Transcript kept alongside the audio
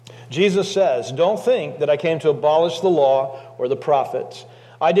Jesus says, "Don't think that I came to abolish the law or the prophets.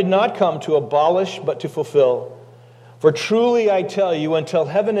 I did not come to abolish, but to fulfill. For truly I tell you, until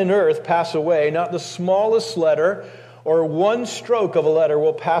heaven and earth pass away, not the smallest letter or one stroke of a letter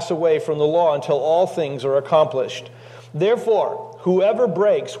will pass away from the law until all things are accomplished. Therefore, whoever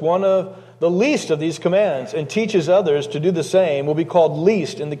breaks one of the least of these commands and teaches others to do the same will be called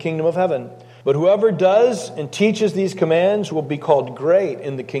least in the kingdom of heaven. But whoever does and teaches these commands will be called great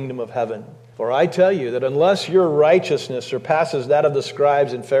in the kingdom of heaven. For I tell you that unless your righteousness surpasses that of the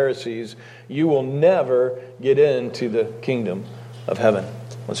scribes and Pharisees, you will never get into the kingdom of heaven."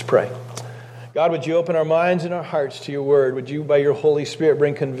 Let's pray. God, would you open our minds and our hearts to your word? Would you, by your Holy Spirit,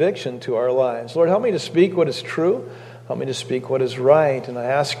 bring conviction to our lives? Lord, help me to speak what is true. Help me to speak what is right. And I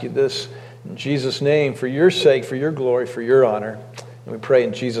ask you this in Jesus' name, for your sake, for your glory, for your honor. And we pray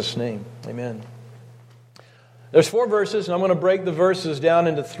in Jesus' name. Amen. There's 4 verses, and I'm going to break the verses down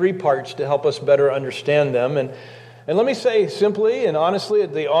into 3 parts to help us better understand them. And let me say simply and honestly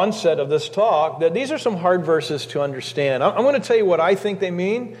at the onset of this talk that these are some hard verses to understand. I'm going to tell you what I think they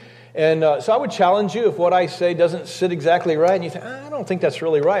mean. And so I would challenge you if what I say doesn't sit exactly right and you think, I don't think that's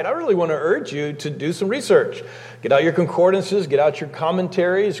really right. I really want to urge you to do some research. Get out your concordances, get out your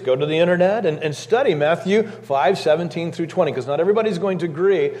commentaries, go to the internet and study Matthew 5:17 through 20, because not everybody's going to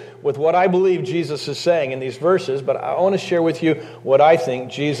agree with what I believe Jesus is saying in these verses, but I want to share with you what I think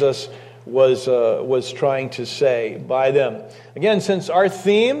Jesus was trying to say by them. Again, since our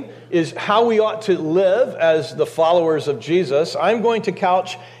theme is how we ought to live as the followers of Jesus, I'm going to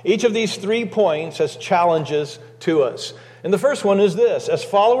couch each of these 3 points as challenges to us. And the first one is this: as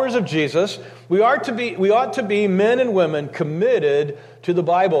followers of Jesus, we ought to be men and women committed to the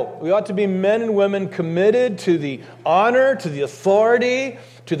Bible. We ought to be men and women committed to the honor, to the authority,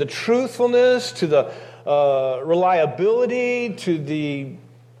 to the truthfulness, to the reliability, to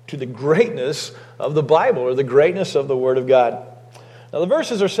the greatness of the Bible, or the greatness of the Word of God. Now the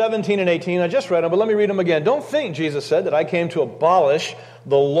verses are 17 and 18. I just read them, but let me read them again. "Don't think," Jesus said, "that I came to abolish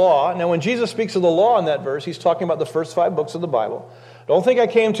the law." Now when Jesus speaks of the law in that verse, he's talking about the first 5 books of the Bible. Don't think I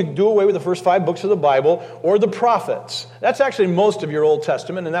came to do away with the first 5 books of the Bible or the prophets. That's actually most of your Old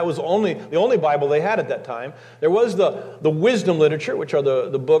Testament, and that was the only Bible they had at that time. There was the wisdom literature, which are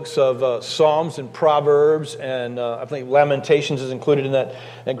the books of Psalms and Proverbs, and I think Lamentations is included in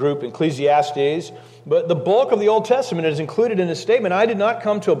that group, Ecclesiastes. But the bulk of the Old Testament is included in this statement: "I did not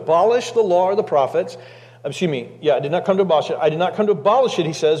come to abolish the law or the prophets." I did not come to abolish it. I did not come to abolish it,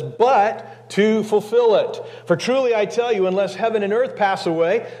 he says, but to fulfill it. "For truly I tell you, unless heaven and earth pass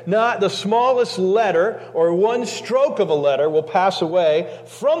away, not the smallest letter or one stroke of a letter will pass away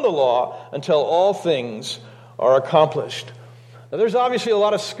from the law until all things are accomplished." Now, there's obviously a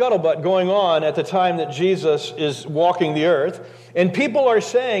lot of scuttlebutt going on at the time that Jesus is walking the earth, and people are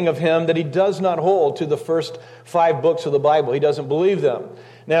saying of him that he does not hold to the first 5 books of the Bible. He doesn't believe them.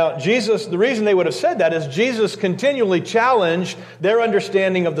 Now, the reason they would have said that is Jesus continually challenged their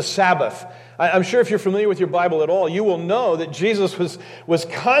understanding of the Sabbath. I'm sure if you're familiar with your Bible at all, you will know that Jesus was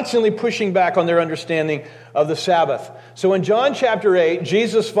constantly pushing back on their understanding of the Sabbath. So in John chapter 8,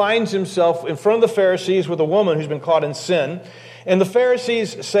 Jesus finds himself in front of the Pharisees with a woman who's been caught in sin. And the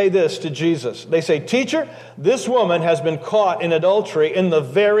Pharisees say this to Jesus. They say, "Teacher, this woman has been caught in adultery in the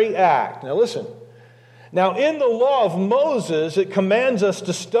very act." Now listen. "Now in the law of Moses, it commands us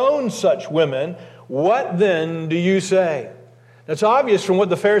to stone such women. What then do you say?" It's obvious from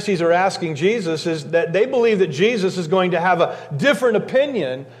what the Pharisees are asking Jesus is that they believe that Jesus is going to have a different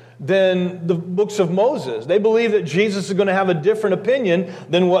opinion than the books of Moses. They believe that Jesus is going to have a different opinion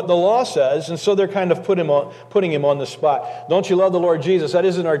than what the law says, and so they're kind of putting him on the spot. "Don't you love the Lord Jesus?" That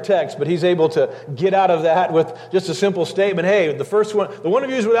isn't our text, but he's able to get out of that with just a simple statement. "Hey, the one of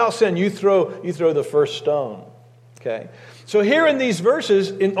you is without sin, you throw the first stone." Okay. So here in these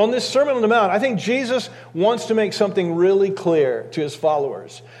verses, on this Sermon on the Mount, I think Jesus wants to make something really clear to his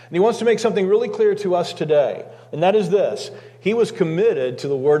followers. And he wants to make something really clear to us today. And that is this: he was committed to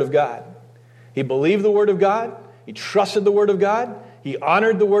the Word of God. He believed the Word of God. He trusted the Word of God. He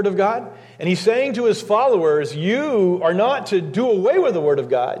honored the Word of God. And he's saying to his followers, you are not to do away with the Word of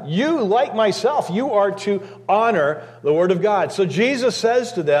God. You, like myself, you are to honor the Word of God. So Jesus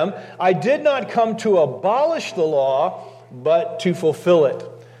says to them, "I did not come to abolish the law, but to fulfill it."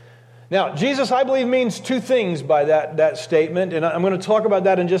 Now, Jesus, I believe, means 2 things by that statement, and I'm going to talk about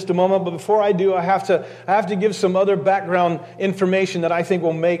that in just a moment. But before I do, I have to give some other background information that I think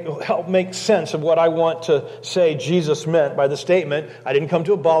will help make sense of what I want to say Jesus meant by the statement, "I didn't come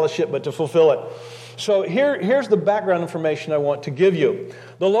to abolish it, but to fulfill it." So here's the background information I want to give you.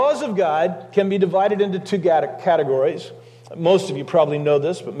 The laws of God can be divided into 2 categories. Most of you probably know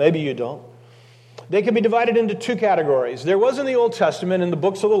this, but maybe you don't. They can be divided into two categories. There was in the Old Testament, in the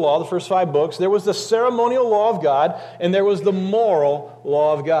books of the law, the first 5 books, there was the ceremonial law of God, and there was the moral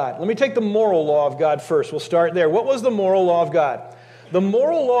law of God. Let me take the moral law of God first. We'll start there. What was the moral law of God? The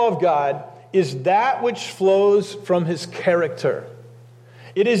moral law of God is that which flows from His character.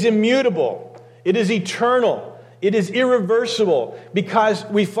 It is immutable. It is eternal. It is irreversible, because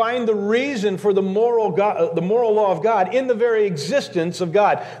we find the reason for the moral law of God in the very existence of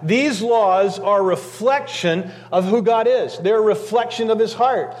God. These laws are a reflection of who God is. They're a reflection of His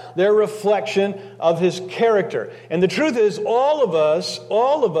heart. They're a reflection of His character. And the truth is, all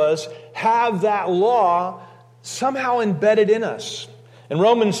of us have that law somehow embedded in us. In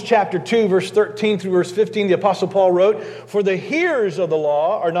Romans chapter 2, verse 13 through verse 15, the Apostle Paul wrote, "For the hearers of the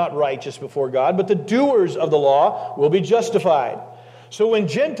law are not righteous before God, but the doers of the law will be justified. So when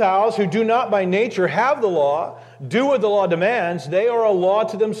Gentiles who do not by nature have the law do what the law demands, they are a law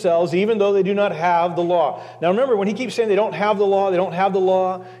to themselves, even though they do not have the law." Now remember, when he keeps saying they don't have the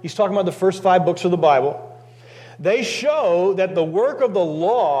law, he's talking about the first 5 books of the Bible. They show that the work of the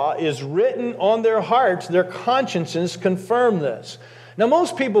law is written on their hearts. Their consciences confirm this. Now,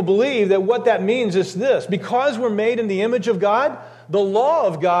 most people believe that what that means is this: because we're made in the image of God, the law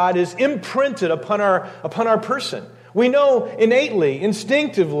of God is imprinted upon our person. We know innately,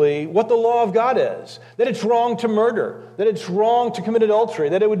 instinctively, what the law of God is. That it's wrong to murder, that it's wrong to commit adultery,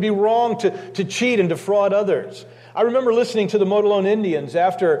 that it would be wrong to cheat and defraud others. I remember listening to the Mogollon Indians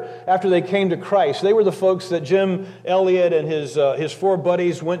after they came to Christ. They were the folks that Jim Elliot and his 4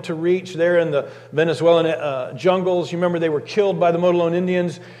 buddies went to reach there in the Venezuelan jungles. You remember they were killed by the Mogollon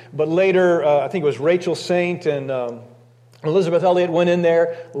Indians, but later, I think it was Rachel Saint and Elizabeth Elliot went in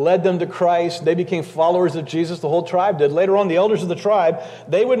there, led them to Christ. They became followers of Jesus. The whole tribe did. Later on, the elders of the tribe,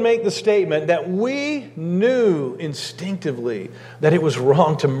 they would make the statement that we knew instinctively that it was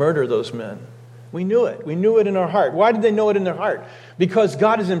wrong to murder those men. We knew it. We knew it in our heart. Why did they know it in their heart? Because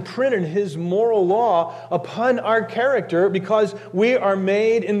God has imprinted His moral law upon our character, because we are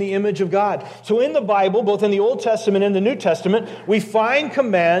made in the image of God. So in the Bible, both in the Old Testament and the New Testament, we find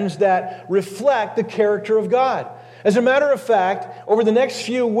commands that reflect the character of God. As a matter of fact, over the next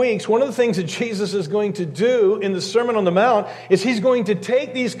few weeks, one of the things that Jesus is going to do in the Sermon on the Mount is He's going to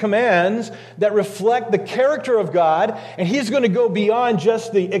take these commands that reflect the character of God, and He's going to go beyond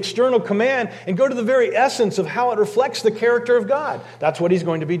just the external command and go to the very essence of how it reflects the character of God. That's what He's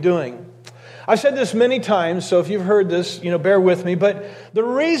going to be doing. I've said this many times, so if you've heard this, bear with me, but the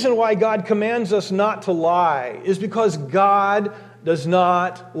reason why God commands us not to lie is because God does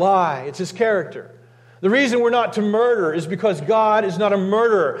not lie. It's His character. The reason we're not to murder is because God is not a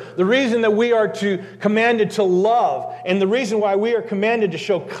murderer. The reason that we are commanded to love, and the reason why we are commanded to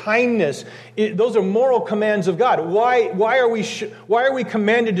show kindness, those are moral commands of God. Why are we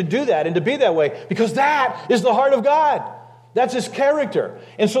commanded to do that and to be that way? Because that is the heart of God. That's His character.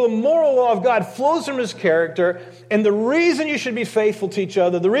 And so the moral law of God flows from His character, and the reason you should be faithful to each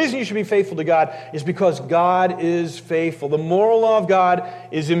other, the reason you should be faithful to God, is because God is faithful. The moral law of God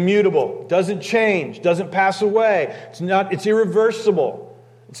is immutable, doesn't change, doesn't pass away. It's irreversible.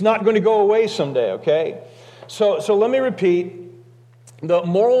 It's not going to go away someday, okay? So let me repeat. The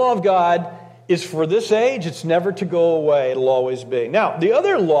moral law of God is for this age. It's never to go away. It'll always be. Now, the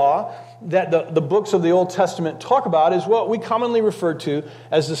other law that the books of the Old Testament talk about is what we commonly refer to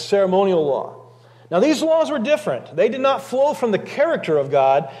as the ceremonial law. Now, these laws were different. They did not flow from the character of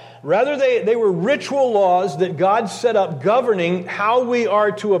God. Rather, they were ritual laws that God set up governing how we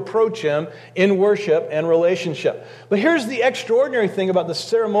are to approach Him in worship and relationship. But here's the extraordinary thing about the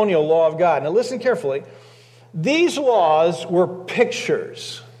ceremonial law of God. Now, listen carefully. These laws were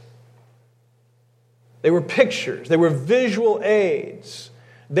pictures. They were pictures. They were visual aids.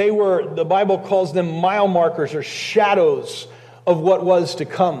 The Bible calls them mile markers or shadows of what was to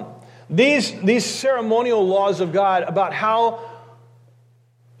come. These ceremonial laws of God about how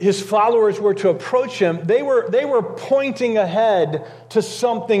His followers were to approach Him, they were pointing ahead to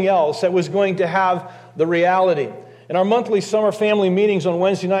something else that was going to have the reality. In our monthly summer family meetings on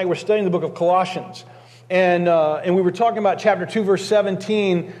Wednesday night, we're studying the book of Colossians. And we were talking about chapter 2, verse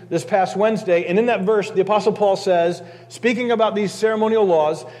 17 this past Wednesday. And in that verse, the Apostle Paul says, speaking about these ceremonial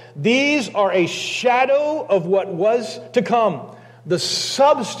laws, these are a shadow of what was to come, the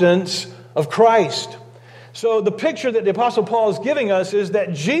substance of Christ. So the picture that the Apostle Paul is giving us is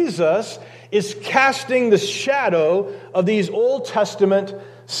that Jesus is casting the shadow of these Old Testament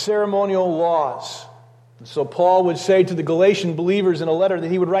ceremonial laws. So Paul would say to the Galatian believers in a letter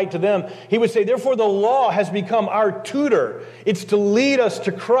that he would write to them, he would say, therefore the law has become our tutor. It's to lead us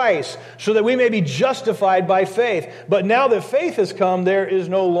to Christ so that we may be justified by faith. But now that faith has come, we are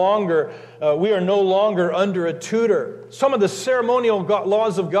no longer under a tutor. Some of the ceremonial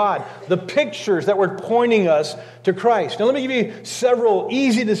laws of God, the pictures that were pointing us to Christ. Now let me give you several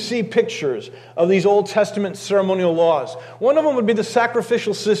easy to see pictures of these Old Testament ceremonial laws. One of them would be the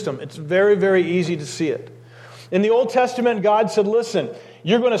sacrificial system. It's very, very easy to see it. In the Old Testament, God said, listen,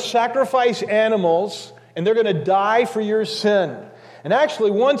 you're going to sacrifice animals and they're going to die for your sin. And actually,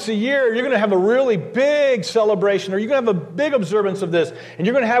 once a year, you're going to have a really big celebration, or you're going to have a big observance of this. And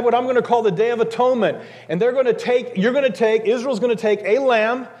you're going to have what I'm going to call the Day of Atonement. And Israel's going to take a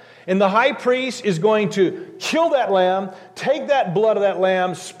lamb, and the high priest is going to kill that lamb, take that blood of that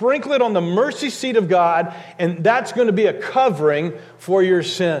lamb, sprinkle it on the mercy seat of God, and that's going to be a covering for your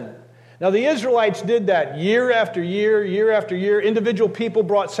sin. Now, the Israelites did that year after year, year after year. Individual people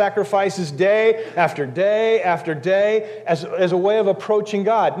brought sacrifices day after day after day as a way of approaching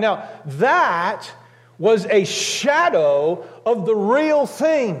God. Now, that was a shadow of the real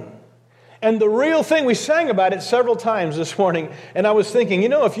thing. And the real thing, we sang about it several times this morning, and I was thinking,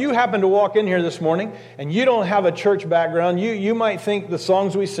 if you happen to walk in here this morning and you don't have a church background, you might think the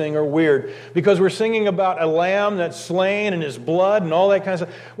songs we sing are weird because we're singing about a lamb that's slain and his blood and all that kind of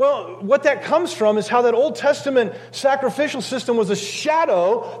stuff. Well, what that comes from is how that Old Testament sacrificial system was a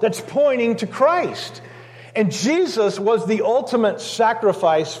shadow that's pointing to Christ. And Jesus was the ultimate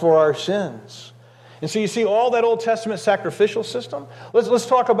sacrifice for our sins. And so you see all that Old Testament sacrificial system. Let's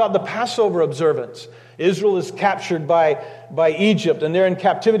talk about the Passover observance. Israel is captured by Egypt, and they're in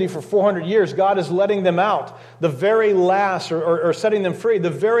captivity for 400 years. God is letting them out. The very last, or setting them free,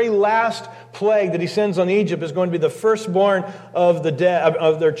 the very last plague that He sends on Egypt is going to be the firstborn of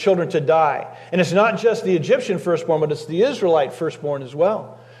their children to die. And it's not just the Egyptian firstborn, but it's the Israelite firstborn as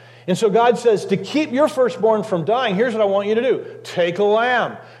well. And so God says, to keep your firstborn from dying, here's what I want you to do. Take a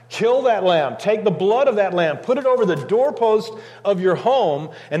lamb. Kill that lamb. Take the blood of that lamb. Put it over the doorpost of your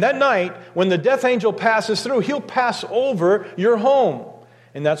home. And that night, when the death angel passes through, he'll pass over your home.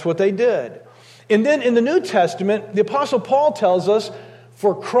 And that's what they did. And then in the New Testament, the Apostle Paul tells us,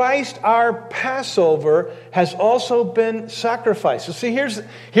 for Christ our Passover has also been sacrificed. So see, here's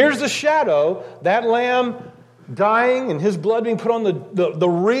the shadow. That lamb dying and his blood being put on the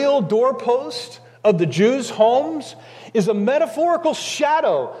real doorpost of the Jews' homes is a metaphorical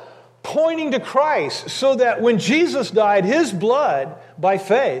shadow pointing to Christ, so that when Jesus died, His blood, by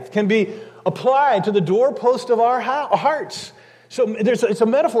faith, can be applied to the doorpost of our hearts. So it's a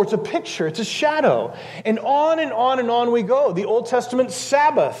metaphor, it's a picture, it's a shadow. And on and on and on we go. The Old Testament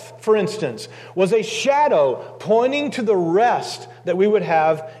Sabbath, for instance, was a shadow pointing to the rest that we would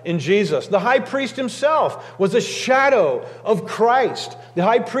have in Jesus. The high priest himself was a shadow of Christ. The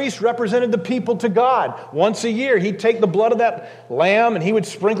high priest represented the people to God. Once a year, he'd take the blood of that lamb and he would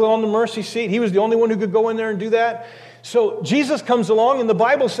sprinkle it on the mercy seat. He was the only one who could go in there and do that. So Jesus comes along, and the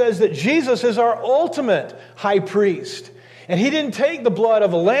Bible says that Jesus is our ultimate high priest. And He didn't take the blood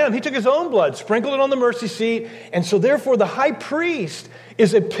of a lamb. He took His own blood, sprinkled it on the mercy seat. And so therefore the high priest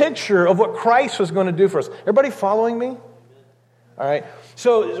is a picture of what Christ was going to do for us. Everybody following me? All right.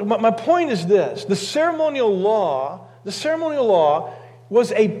 So my point is this. The ceremonial law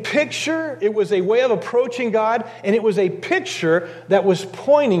was a picture. It was a way of approaching God. And it was a picture that was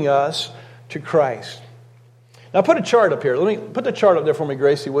pointing us to Christ. Now put a chart up here. Let me put the chart up there for me,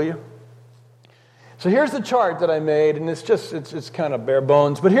 Gracie, will you? So here's the chart that I made, and it's kind of bare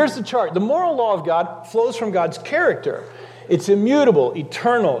bones, but here's the chart. The moral law of God flows from God's character. It's immutable,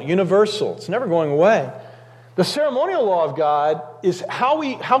 eternal, universal. It's never going away. The ceremonial law of God is how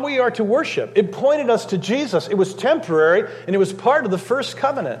we are to worship. It pointed us to Jesus. It was temporary, and it was part of the first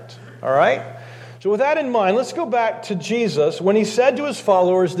covenant. All right? So with that in mind, let's go back to Jesus. When He said to His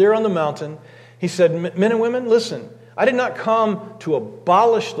followers there on the mountain, He said, men and women, listen, I did not come to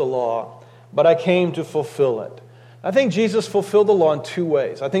abolish the law, but I came to fulfill it. I think Jesus fulfilled the law in two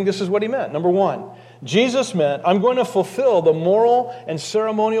ways. I think this is what He meant. Number one, Jesus meant, I'm going to fulfill the moral and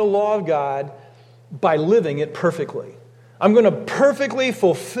ceremonial law of God by living it perfectly. I'm going to perfectly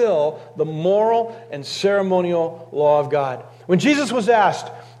fulfill the moral and ceremonial law of God. When Jesus was asked,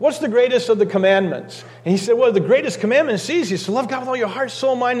 what's the greatest of the commandments? And He said, well, the greatest commandment is easy. It's to love God with all your heart,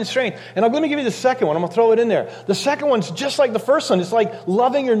 soul, mind, and strength. And let me give you the second one. I'm going to throw it in there. The second one's just like the first one. It's like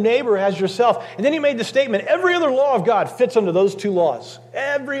loving your neighbor as yourself. And then He made the statement, every other law of God fits under those two laws.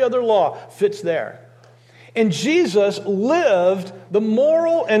 Every other law fits there. And Jesus lived the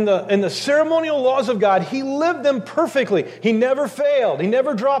moral and the ceremonial laws of God. He lived them perfectly. He never failed. He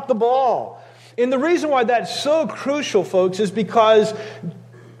never dropped the ball. And the reason why that's so crucial, folks, is because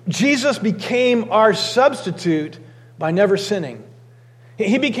Jesus became our substitute by never sinning.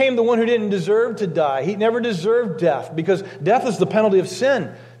 He became the one who didn't deserve to die. He never deserved death because death is the penalty of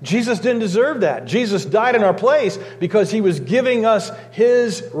sin. Jesus didn't deserve that. Jesus died in our place because He was giving us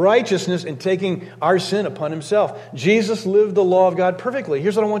His righteousness and taking our sin upon Himself. Jesus lived the law of God perfectly.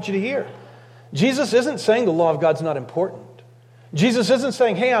 Here's what I want you to hear. Jesus isn't saying the law of God's not important. Jesus isn't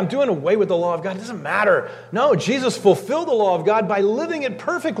saying, hey, I'm doing away with the law of God. It doesn't matter. No, Jesus fulfilled the law of God by living it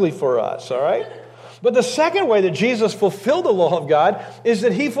perfectly for us, all right? But the second way that Jesus fulfilled the law of God is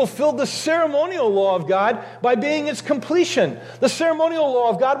that He fulfilled the ceremonial law of God by being its completion. The ceremonial law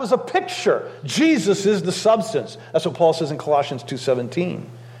of God was a picture. Jesus is the substance. That's what Paul says in Colossians 2:17.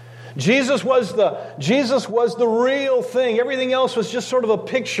 Jesus was the real thing. Everything else was just sort of a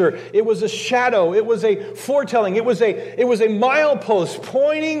picture. It was a shadow. It was a foretelling. It was a milepost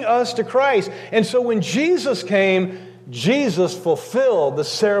pointing us to Christ. And so when Jesus came, Jesus fulfilled the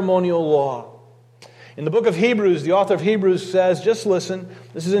ceremonial law. In the book of Hebrews, the author of Hebrews says, just listen,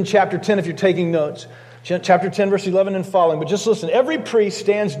 this is in chapter 10 if you're taking notes, chapter 10, verse 11 and following, but just listen. Every priest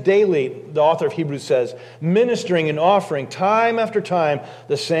stands daily, the author of Hebrews says, ministering and offering time after time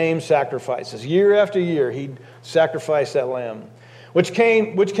the same sacrifices. Year after year, he'd sacrifice that lamb, which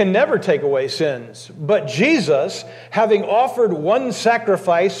can never take away sins. But Jesus, having offered one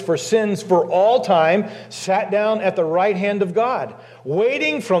sacrifice for sins for all time, sat down at the right hand of God,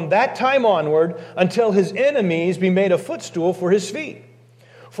 waiting from that time onward until His enemies be made a footstool for His feet.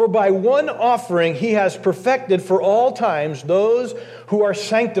 For by one offering He has perfected for all times those who are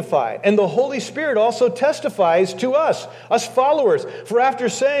sanctified. And the Holy Spirit also testifies to us followers. For after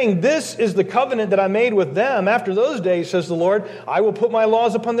saying, this is the covenant that I made with them, after those days, says the Lord, I will put my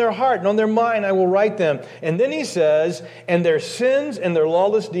laws upon their heart, and on their mind I will write them. And then He says, and their sins and their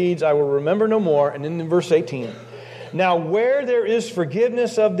lawless deeds I will remember no more. And then in verse 18, now where there is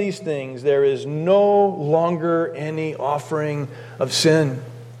forgiveness of these things, there is no longer any offering of sin.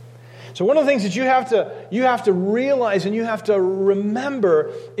 So one of the things that you have to realize and you have to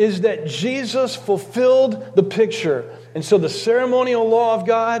remember is that Jesus fulfilled the picture. And so the ceremonial law of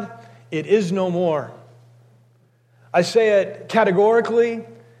God, it is no more. I say it categorically.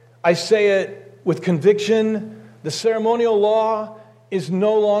 I say it with conviction. The ceremonial law is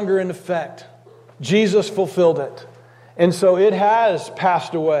no longer in effect. Jesus fulfilled it. And so it has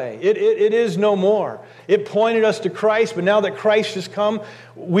passed away. It is no more. It pointed us to Christ, but now that Christ has come,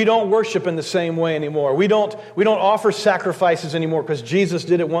 we don't worship in the same way anymore. We don't offer sacrifices anymore because Jesus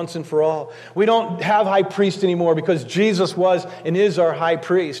did it once and for all. We don't have high priest anymore because Jesus was and is our high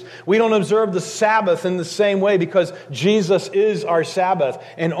priest. We don't observe the Sabbath in the same way because Jesus is our Sabbath.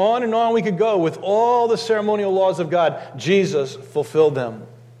 And on we could go with all the ceremonial laws of God. Jesus fulfilled them.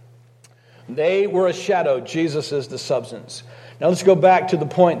 They were a shadow. Jesus is the substance. Now let's go back to the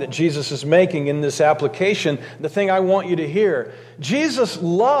point that Jesus is making in this application. The thing I want you to hear. Jesus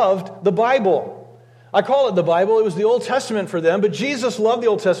loved the Bible. I call it the Bible. It was the Old Testament for them, but Jesus loved the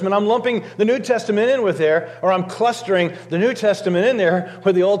Old Testament. I'm lumping the New Testament in with there, or I'm clustering the New Testament in there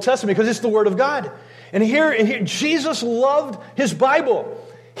with the Old Testament because it's the Word of God. And here Jesus loved His Bible.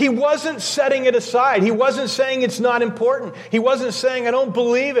 He wasn't setting it aside. He wasn't saying it's not important. He wasn't saying, I don't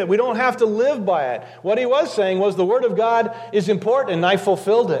believe it. We don't have to live by it. What He was saying was the Word of God is important, and I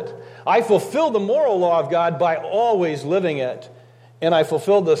fulfilled it. I fulfilled the moral law of God by always living it. And I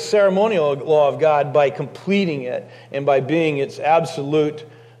fulfilled the ceremonial law of God by completing it and by being its absolute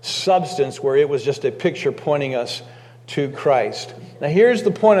substance, where it was just a picture pointing us to Christ. Now here's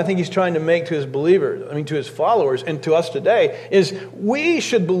the point I think He's trying to make to His believers, to His followers and to us today, is we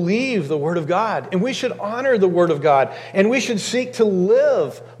should believe the Word of God, and we should honor the Word of God, and we should seek to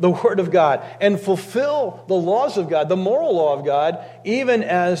live the Word of God and fulfill the laws of God, the moral law of God, even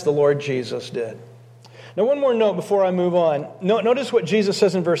as the Lord Jesus did. Now one more note before I move on. Notice what Jesus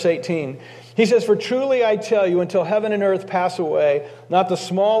says in verse 18. He says, for truly I tell you, until heaven and earth pass away, not the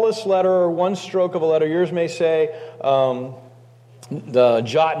smallest letter or one stroke of a letter, yours may say, the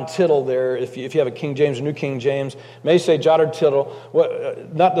jot and tittle there, if you have a King James or New King James, may say jot or tittle,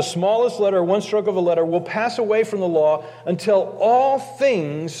 not the smallest letter or one stroke of a letter will pass away from the law until all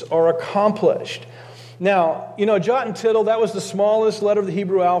things are accomplished. Now, jot and tittle, that was the smallest letter of the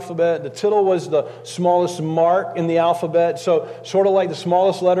Hebrew alphabet. The tittle was the smallest mark in the alphabet. So sort of like the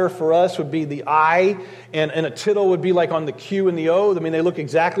smallest letter for us would be the I, and a tittle would be like on the Q and the O. They look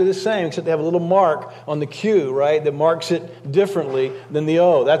exactly the same, except they have a little mark on the Q, right, that marks it differently than the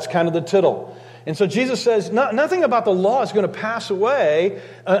O. That's kind of the tittle. And so Jesus says, nothing about the law is going to pass away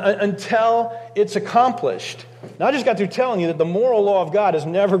until it's accomplished. Now, I just got through telling you that the moral law of God is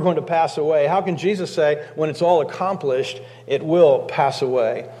never going to pass away. How can Jesus say, when it's all accomplished, it will pass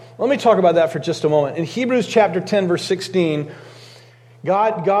away? Let me talk about that for just a moment. In Hebrews chapter 10, verse 16,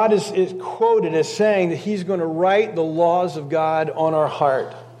 God is quoted as saying that He's going to write the laws of God on our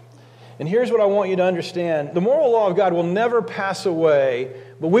heart. And here's what I want you to understand. The moral law of God will never pass away,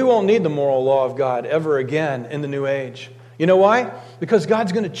 but we won't need the moral law of God ever again in the new age. You know why? Because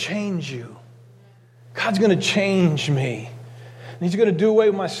God's going to change you. God's going to change me. And He's going to do away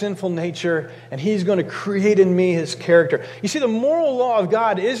with my sinful nature, and He's going to create in me His character. You see, the moral law of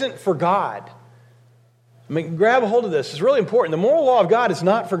God isn't for God. I mean, grab a hold of this. It's really important. The moral law of God is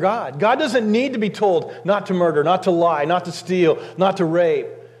not for God. God doesn't need to be told not to murder, not to lie, not to steal, not to rape.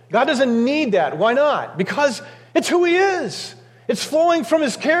 God doesn't need that. Why not? Because it's who He is. It's flowing from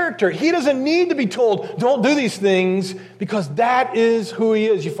His character. He doesn't need to be told, don't do these things, because that is who He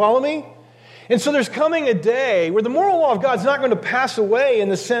is. You follow me? And so there's coming a day where the moral law of God's not going to pass away in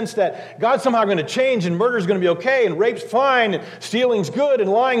the sense that God's somehow going to change and murder's going to be okay and rape's fine and stealing's good and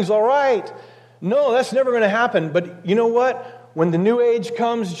lying's all right. No, that's never going to happen. But you know what? When the new age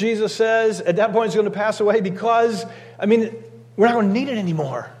comes, Jesus says, at that point it's going to pass away because, we're not going to need it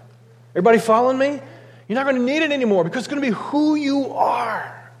anymore. Everybody following me? You're not going to need it anymore because it's going to be who you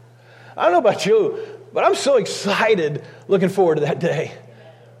are. I don't know about you, but I'm so excited looking forward to that day.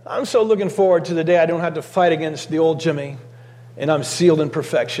 I'm so looking forward to the day I don't have to fight against the old Jimmy and I'm sealed in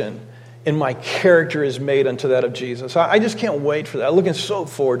perfection and my character is made unto that of Jesus. I just can't wait for that. I'm looking so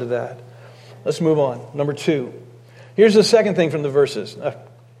forward to that. Let's move on. Number 2. Here's the second thing from the verses.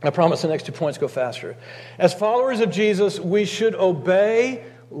 I promise the next 2 points go faster. As followers of Jesus, we should obey,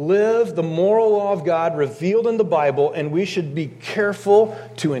 live the moral law of God revealed in the Bible, and we should be careful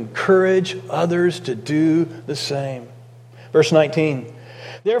to encourage others to do the same. Verse 19.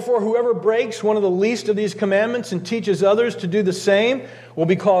 Therefore, whoever breaks one of the least of these commandments and teaches others to do the same will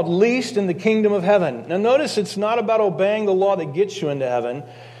be called least in the kingdom of heaven. Now notice it's not about obeying the law that gets you into heaven.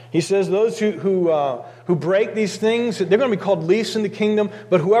 He says those who break these things, they're going to be called least in the kingdom,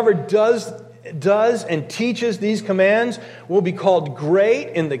 but whoever does and teaches these commands will be called great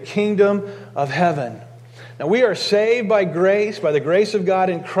in the kingdom of heaven. Now we are saved by grace, by the grace of God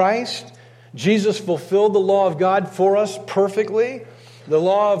in Christ. Jesus fulfilled the law of God for us perfectly. The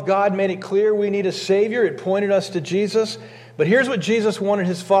law of God made it clear we need a Savior. It pointed us to Jesus. But here's what Jesus wanted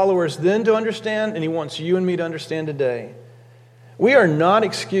His followers then to understand, and He wants you and me to understand today. We are not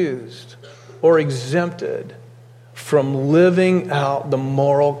excused or exempted from living out the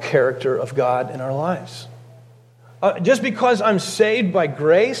moral character of God in our lives. Just because I'm saved by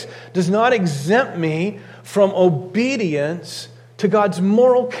grace does not exempt me from obedience to God's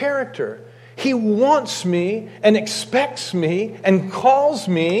moral character. He wants me and expects me and calls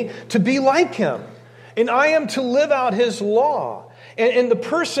me to be like Him. And I am to live out His law. And the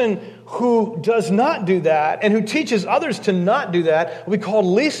person who does not do that and who teaches others to not do that will be called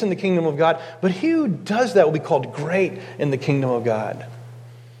least in the kingdom of God. But he who does that will be called great in the kingdom of God.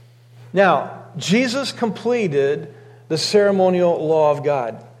 Now, Jesus completed the ceremonial law of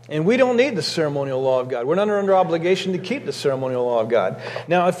God. And we don't need the ceremonial law of God. We're not under obligation to keep the ceremonial law of God.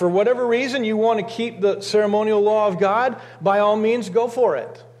 Now, if for whatever reason you want to keep the ceremonial law of God, by all means, go for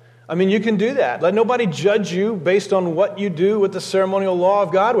it. You can do that. Let nobody judge you based on what you do with the ceremonial law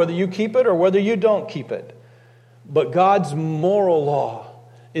of God, whether you keep it or whether you don't keep it. But God's moral law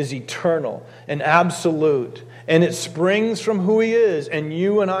is eternal and absolute, and it springs from who He is, and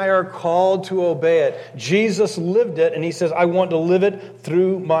you and I are called to obey it. Jesus lived it, and He says, I want to live it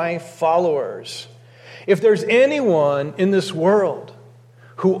through my followers. If there's anyone in this world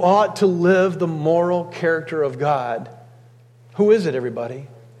who ought to live the moral character of God, who is it, everybody?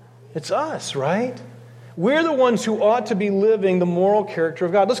 It's us, right? We're the ones who ought to be living the moral character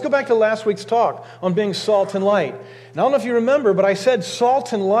of God. Let's go back to last week's talk on being salt and light. And I don't know if you remember, but I said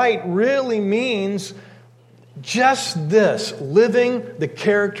salt and light really means just this, living the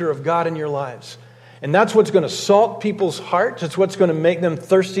character of God in your lives. And that's what's going to salt people's hearts. It's what's going to make them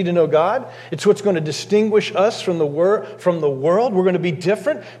thirsty to know God. It's what's going to distinguish us from the world. We're going to be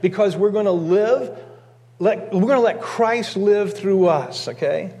different because we're going to let Christ live through us,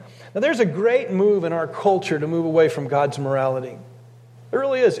 okay? Now, there's a great move in our culture to move away from God's morality. There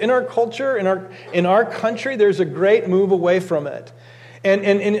really is. In our culture, in our country, there's a great move away from it. And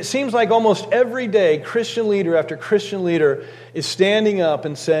it seems like almost every day, Christian leader after Christian leader is standing up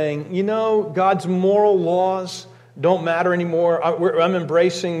and saying, God's moral laws don't matter anymore. I'm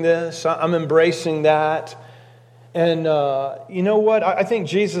embracing this. I'm embracing that. And you know what? I think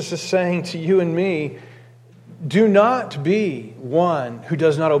Jesus is saying to you and me, do not be one who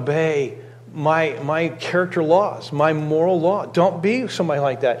does not obey my character laws, my moral law. Don't be somebody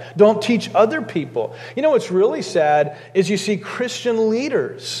like that. Don't teach other people. You know what's really sad is you see Christian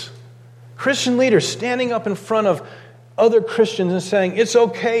leaders standing up in front of other Christians and saying, it's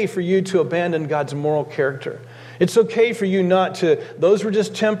okay for you to abandon God's moral character. It's okay for you not to, those were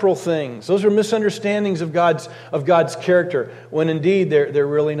just temporal things. Those are misunderstandings of God's character, when indeed they're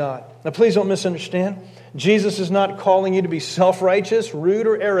really not. Now please don't misunderstand. Jesus is not calling you to be self-righteous, rude,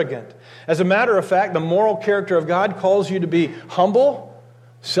 or arrogant. As a matter of fact, the moral character of God calls you to be humble,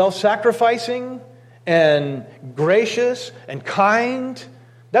 self-sacrificing, and gracious, and kind.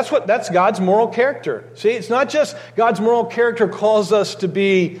 That's God's moral character. See, it's not just God's moral character calls us to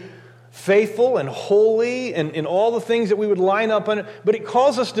be faithful and holy and in all the things that we would line up on, but it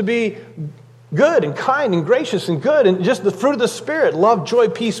calls us to be good and kind and gracious and good and just the fruit of the Spirit, love, joy,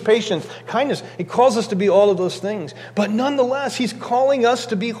 peace, patience, kindness. It calls us to be all of those things. But nonetheless, He's calling us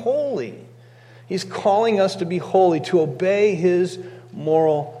to be holy. He's calling us to be holy, to obey His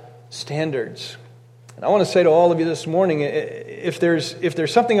moral standards. And I want to say to all of you this morning, if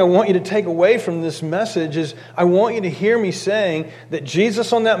there's something I want you to take away from this message, is I want you to hear me saying that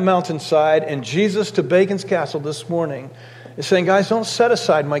Jesus on that mountainside and Jesus to Bacon's Castle this morning is saying, guys, don't set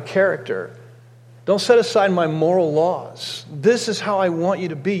aside my character. Don't set aside my moral laws. This is how I want you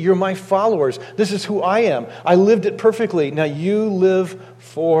to be. You're my followers. This is who I am. I lived it perfectly. Now you live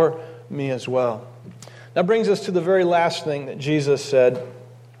for me as well. That brings us to the very last thing that Jesus said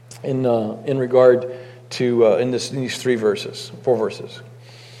in regard to in these 4 verses.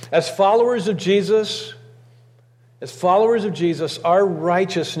 As followers of Jesus, our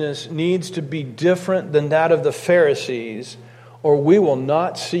righteousness needs to be different than that of the Pharisees, or we will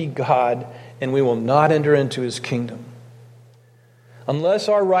not see God and we will not enter into His kingdom. Unless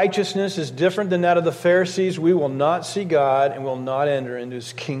our righteousness is different than that of the Pharisees, we will not see God and will not enter into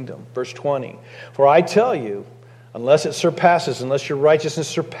His kingdom. Verse 20, for I tell you, unless your righteousness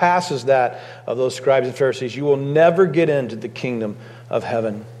surpasses that of those scribes and Pharisees, you will never get into the kingdom of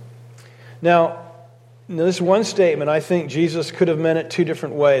heaven. Now, this one statement, I think Jesus could have meant it 2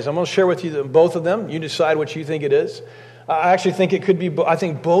 different ways. I'm going to share with you both of them. You decide what you think it is. I actually think it could be, I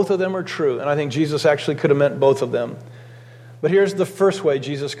think both of them are true, and I think Jesus actually could have meant both of them. But here's the first way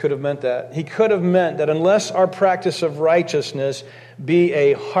Jesus could have meant that. He could have meant that unless our practice of righteousness be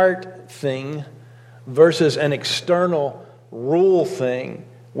a heart thing versus an external rule thing,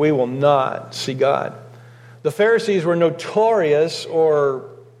 we will not see God. The Pharisees were notorious, or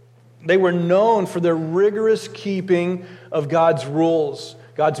they were known for their rigorous keeping of God's rules,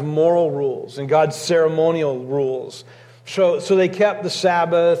 God's moral rules, and God's ceremonial rules. So they kept the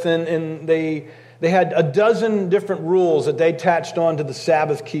Sabbath, and they had a dozen different rules that they attached on to the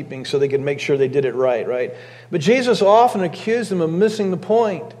Sabbath keeping so they could make sure they did it right? But Jesus often accused them of missing the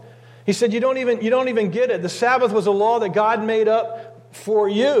point. He said, you don't even get it. The Sabbath was a law that God made up for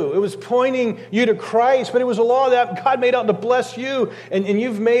you. It was pointing you to Christ, but it was a law that God made out to bless you, and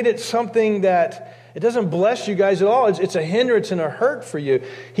you've made it something that it doesn't bless you guys at all. It's a hindrance and a hurt for you.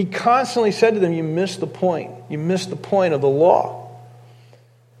 He constantly said to them, you missed the point. You missed the point of the law.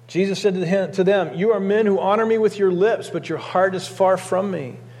 Jesus said to them, you are men who honor me with your lips, but your heart is far from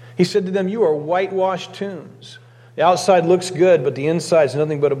me. He said to them, you are whitewashed tombs. The outside looks good, but the inside is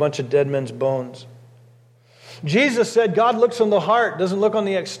nothing but a bunch of dead men's bones. Jesus said God looks on the heart, doesn't look on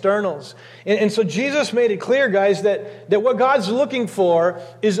the externals. And so Jesus made it clear, guys, that what God's looking for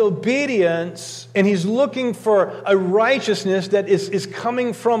is obedience, and He's looking for a righteousness that is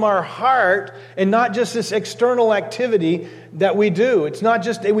coming from our heart and not just this external activity that we do. It's not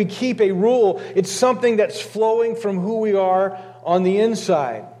just that we keep a rule. It's something that's flowing from who we are on the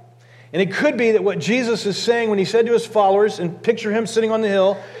inside. And it could be that what Jesus is saying when He said to His followers, and picture Him sitting on the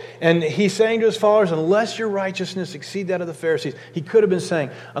hill, and He's saying to His followers, unless your righteousness exceed that of the Pharisees, He could have been saying,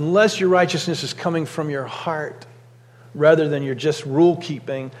 unless your righteousness is coming from your heart, rather than you're just rule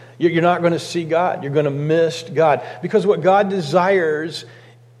keeping, you're not going to see God. You're going to miss God. Because what God desires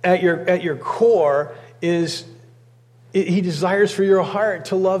at your core is, He desires for your heart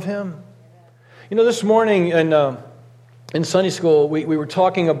to love Him. You know, this morning in Sunday school, we were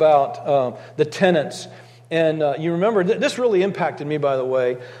talking about the tenants. And you remember, this really impacted me, by the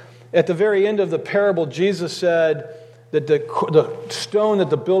way. At the very end of the parable, Jesus said that the stone that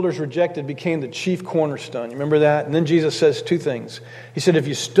the builders rejected became the chief cornerstone. You remember that? And then Jesus says 2 things. He said, if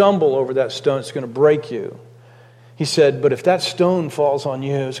you stumble over that stone, it's going to break you. He said, but if that stone falls on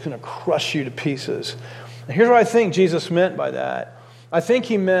you, it's going to crush you to pieces. And here's what I think Jesus meant by that. I think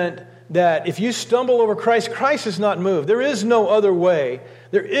He meant that if you stumble over Christ, Christ is not moved. There is no other way.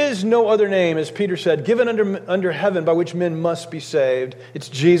 There is no other name, as Peter said, given under heaven by which men must be saved. It's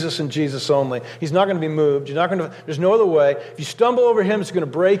Jesus and Jesus only. He's not going to be moved. There's no other way. If you stumble over him, it's going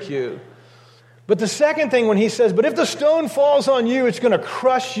to break you. But the second thing when he says, but if the stone falls on you, it's going to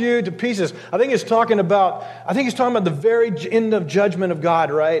crush you to pieces. I think he's talking about the very end of judgment of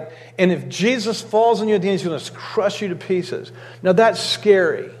God, right? And if Jesus falls on you at the end, he's going to crush you to pieces. Now that's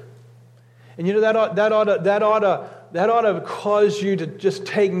scary. And you know, that ought to cause you to just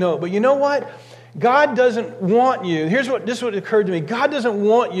take note. But you know what? God doesn't want you. This is what occurred to me. God doesn't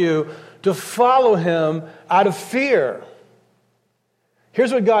want you to follow him out of fear.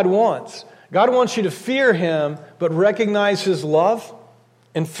 Here's what God wants. God wants you to fear him, but recognize his love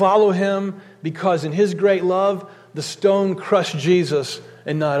and follow him because in his great love, the stone crushed Jesus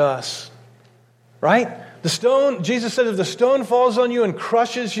and not us. Right? Jesus said, if the stone falls on you and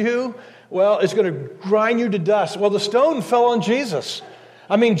crushes you, well, it's going to grind you to dust. Well, the stone fell on Jesus.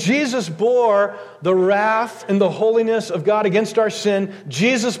 I mean, Jesus bore the wrath and the holiness of God against our sin.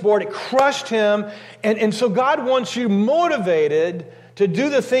 Jesus bore it, crushed him. And so God wants you motivated to do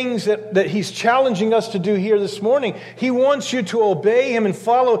the things that he's challenging us to do here this morning. He wants you to obey him and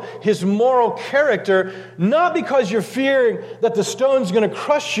follow his moral character, not because you're fearing that the stone's going to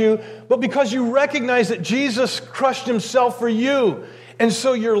crush you, but because you recognize that Jesus crushed himself for you. And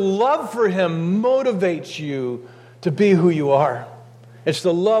so your love for him motivates you to be who you are. It's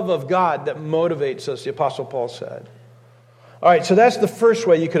the love of God that motivates us, the Apostle Paul said. All right, so that's the first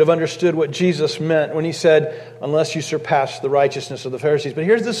way you could have understood what Jesus meant when he said, unless you surpass the righteousness of the Pharisees. But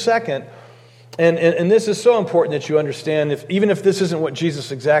here's the second, and this is so important that you understand, even if this isn't what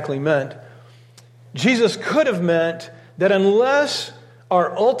Jesus exactly meant. Jesus could have meant that unless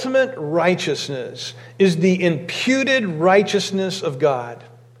our ultimate righteousness is the imputed righteousness of God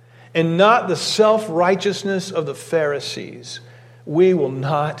and not the self-righteousness of the Pharisees, we will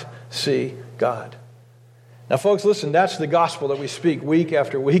not see God. Now, folks, listen, that's the gospel that we speak week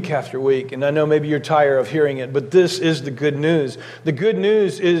after week after week. And I know maybe you're tired of hearing it, but this is the good news. The good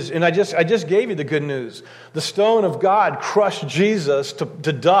news is, and I just gave you the good news. The stone of God crushed Jesus to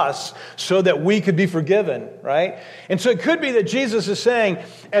dust so that we could be forgiven, right? And so it could be that Jesus is saying,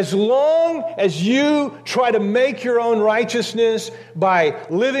 as long as you try to make your own righteousness by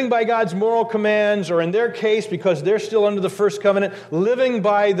living by God's moral commands, or in their case, because they're still under the first covenant, living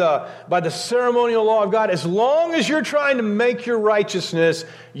by the ceremonial law of God, as long as you're trying to make your righteousness,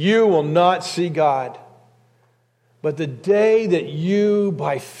 you will not see God. But the day that you,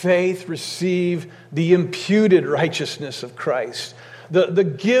 by faith, receive the imputed righteousness of Christ, the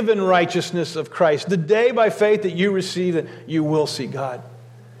given righteousness of Christ, the day by faith that you receive it, you will see God.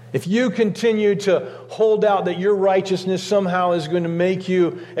 If you continue to hold out that your righteousness somehow is going to make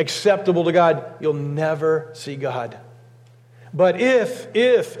you acceptable to God, you'll never see God. But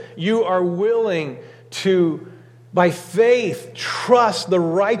if you are willing to, by faith, trust the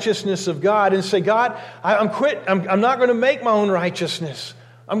righteousness of God and say, God, I'm not going to make my own righteousness.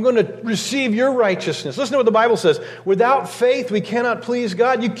 I'm going to receive your righteousness. Listen to what the Bible says. Without faith, we cannot please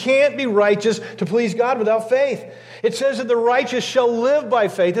God. You can't be righteous to please God without faith. It says that the righteous shall live by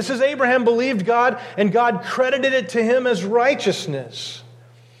faith. It says Abraham believed God, and God credited it to him as righteousness.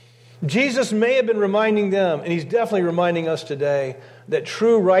 Jesus may have been reminding them, and he's definitely reminding us today, that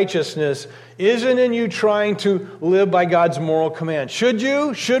true righteousness isn't in you trying to live by God's moral command. Should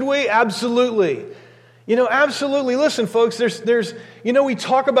you? Should we? Absolutely. Absolutely. Listen, folks, we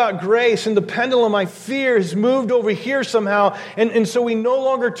talk about grace, and the pendulum, I fear, has moved over here somehow, and so we no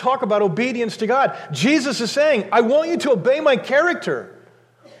longer talk about obedience to God. Jesus is saying, I want you to obey my character.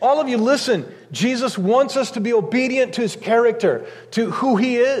 All of you, listen, Jesus wants us to be obedient to his character, to who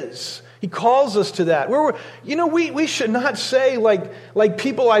he is. He calls us to that. We should not say like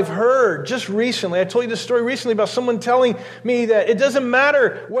people I've heard just recently. I told you this story recently about someone telling me that it doesn't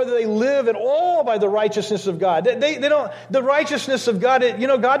matter whether they live at all by the righteousness of God. They don't. The righteousness of God.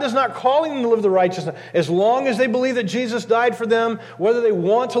 God is not calling them to live the righteousness as long as they believe that Jesus died for them, whether they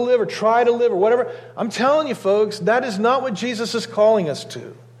want to live or try to live or whatever. I'm telling you, folks, that is not what Jesus is calling us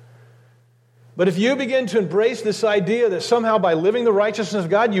to. But if you begin to embrace this idea that somehow by living the righteousness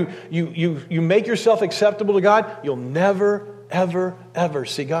of God, you make yourself acceptable to God, you'll never, ever, ever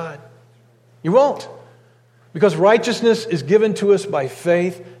see God. You won't. Because righteousness is given to us by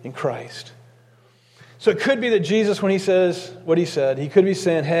faith in Christ. So it could be that Jesus, when he says what he said, he could be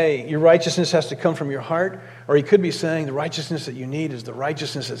saying, hey, your righteousness has to come from your heart. Or he could be saying the righteousness that you need is the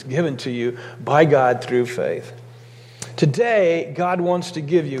righteousness that's given to you by God through faith. Today, God wants to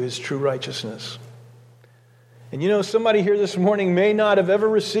give you his true righteousness. And somebody here this morning may not have ever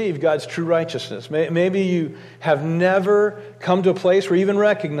received God's true righteousness. Maybe you have never come to a place where you even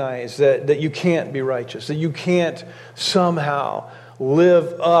recognize that you can't be righteous, that you can't somehow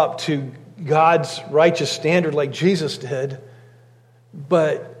live up to God's righteous standard like Jesus did.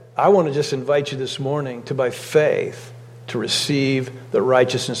 But I want to just invite you this morning to, by faith, to receive the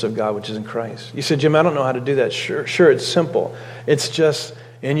righteousness of God, which is in Christ. You said, Jim, I don't know how to do that. Sure, it's simple. It's just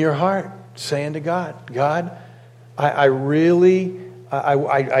in your heart, saying to God, God, I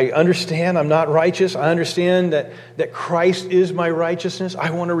understand I'm not righteous. I understand that Christ is my righteousness.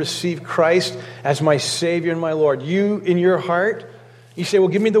 I want to receive Christ as my Savior and my Lord. You, in your heart, you say, well,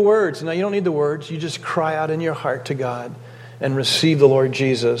 give me the words. No, you don't need the words. You just cry out in your heart to God and receive the Lord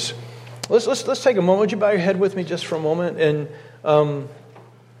Jesus. Let's take a moment. Would you bow your head with me just for a moment?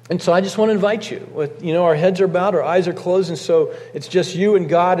 And so I just want to invite you. Our heads are bowed, our eyes are closed, and so it's just you and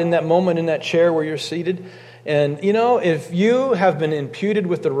God in that moment in that chair where you're seated. And, if you have been imputed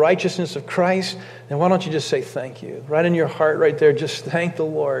with the righteousness of Christ, then why don't you just say thank you? Right in your heart right there, just thank the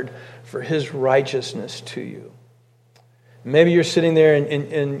Lord for His righteousness to you. Maybe you're sitting there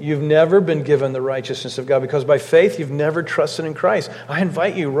and you've never been given the righteousness of God because by faith you've never trusted in Christ. I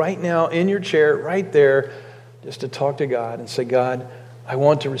invite you right now in your chair, right there, just to talk to God and say, God, I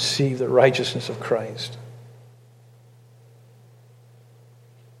want to receive the righteousness of Christ.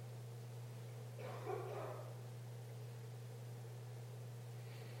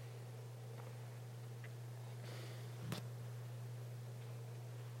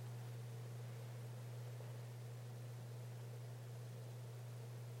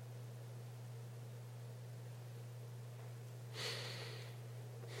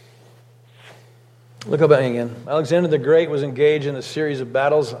 Look up again. Alexander the Great was engaged in a series of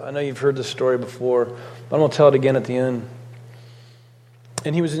battles. I know you've heard this story before, but I'm going to tell it again at the end.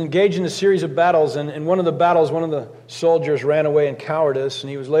 And he was engaged in a series of battles, and in one of the battles, one of the soldiers ran away in cowardice, and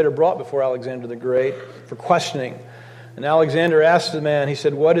he was later brought before Alexander the Great for questioning. And Alexander asked the man, he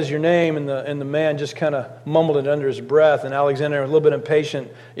said, what is your name? And the man just kind of mumbled it under his breath, and Alexander, a little bit impatient,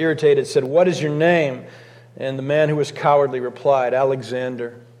 irritated, said, what is your name? And the man who was cowardly replied,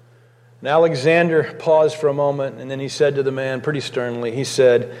 Alexander. And Alexander paused for a moment, and then he said to the man pretty sternly, he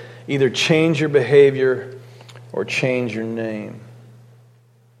said, either change your behavior or change your name.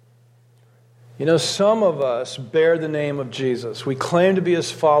 Some of us bear the name of Jesus. We claim to be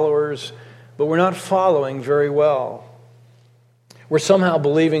His followers, but we're not following very well. We're somehow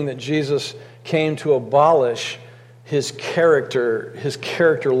believing that Jesus came to abolish His character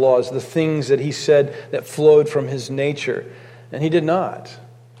laws, the things that He said that flowed from His nature. And He did not.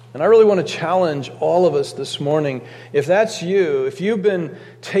 And I really want to challenge all of us this morning. If that's you, if you've been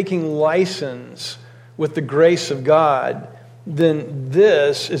taking license with the grace of God, then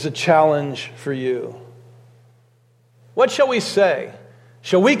this is a challenge for you. What shall we say?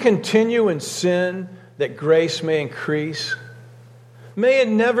 Shall we continue in sin that grace may increase? May it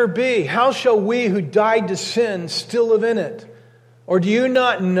never be. How shall we who died to sin still live in it? Or do you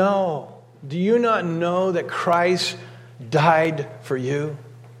not know that Christ died for you?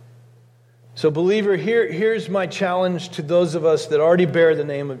 So believer, here's my challenge to those of us that already bear the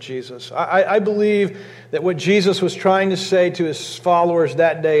name of Jesus. I believe that what Jesus was trying to say to His followers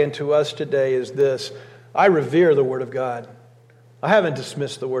that day and to us today is this: I revere the Word of God. I haven't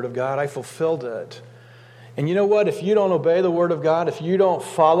dismissed the Word of God. I fulfilled it. And you know what? If you don't obey the Word of God, if you don't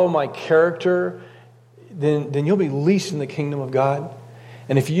follow my character, then you'll be least in the kingdom of God.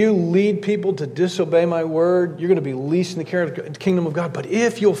 And if you lead people to disobey my word, you're going to be least in the kingdom of God. But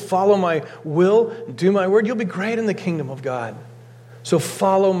if you'll follow my will and do my word, you'll be great in the kingdom of God. So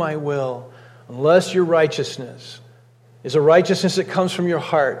follow my will. Unless your righteousness is a righteousness that comes from your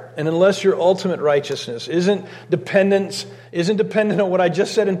heart, and unless your ultimate righteousness isn't dependent on what I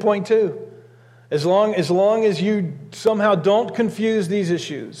just said in point 2, as long as you somehow don't confuse these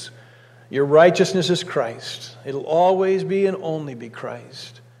issues, your righteousness is Christ. It'll always be and only be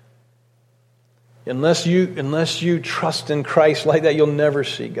Christ. Unless you trust in Christ like that, you'll never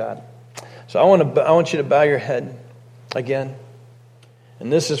see God. So I want you to bow your head again.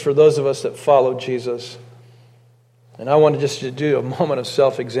 And this is for those of us that follow Jesus. And I want to do a moment of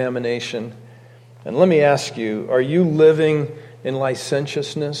self-examination. And let me ask you, are you living in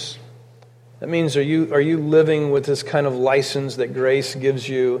licentiousness? That means, are you living with this kind of license that grace gives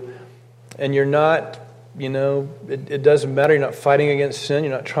you? And you're not, it doesn't matter. You're not fighting against sin.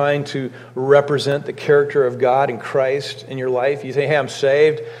 You're not trying to represent the character of God and Christ in your life. You say, hey, I'm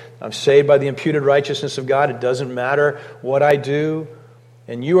saved. I'm saved by the imputed righteousness of God. It doesn't matter what I do.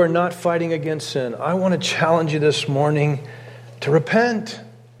 And you are not fighting against sin. I want to challenge you this morning to repent.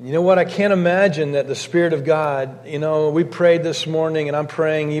 You know what? I can't imagine that the Spirit of God, we prayed this morning, and I'm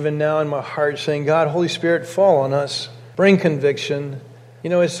praying even now in my heart, saying, God, Holy Spirit, fall on us. Bring conviction.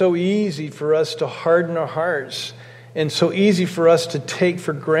 It's so easy for us to harden our hearts, and so easy for us to take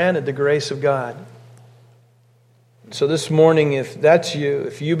for granted the grace of God. So this morning, if that's you,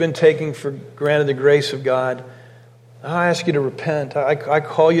 if you've been taking for granted the grace of God, I ask you to repent. I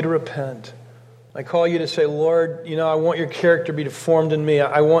call you to repent. I call you to say, Lord, I want your character to be formed in me.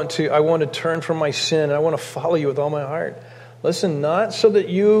 I want to turn from my sin, and I want to follow you with all my heart. Listen, not so that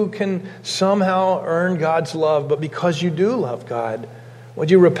you can somehow earn God's love, but because you do love God. Would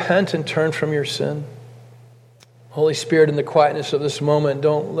you repent and turn from your sin? Holy Spirit, in the quietness of this moment,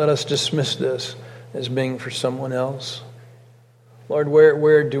 don't let us dismiss this as being for someone else. Lord,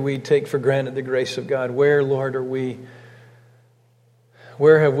 where do we take for granted the grace of God? Where, Lord,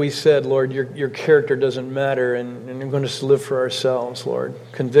 where have we said, Lord, your character doesn't matter and we're going to live for ourselves, Lord?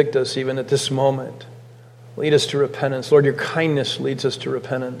 Convict us even at this moment. Lead us to repentance. Lord, your kindness leads us to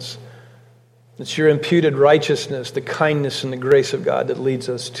repentance. It's your imputed righteousness, the kindness and the grace of God that leads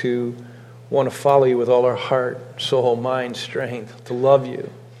us to want to follow you with all our heart, soul, mind, strength, to love you.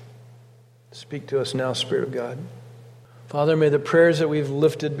 Speak to us now, Spirit of God. Father, may the prayers that we've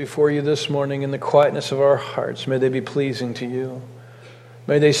lifted before you this morning in the quietness of our hearts, may they be pleasing to you.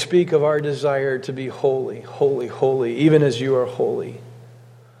 May they speak of our desire to be holy, holy, holy, even as you are holy.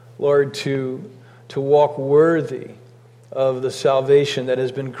 Lord, to walk worthy of the salvation that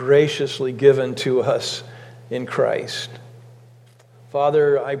has been graciously given to us in Christ.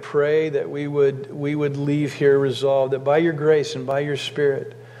 Father, I pray that we would leave here resolved that by your grace and by your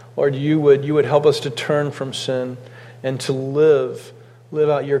Spirit, Lord, you would help us to turn from sin and to live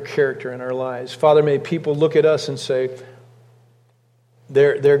out your character in our lives. Father, may people look at us and say,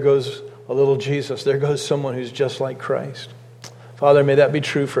 there goes a little Jesus. There goes someone who's just like Christ. Father, may that be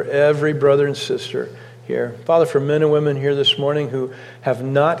true for every brother and sister here. Father, for men and women here this morning who have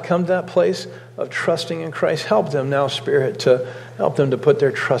not come to that place of trusting in Christ, help them now, Spirit, to help them to put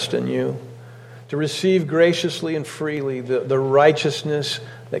their trust in you, to receive graciously and freely the righteousness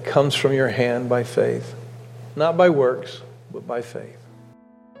that comes from your hand by faith. Not by works, but by faith.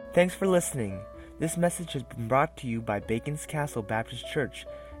 Thanks for listening. This message has been brought to you by Bacon's Castle Baptist Church.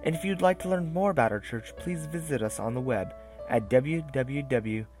 And if you'd like to learn more about our church, please visit us on the web at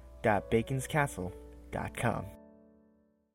www.baconscastle.com.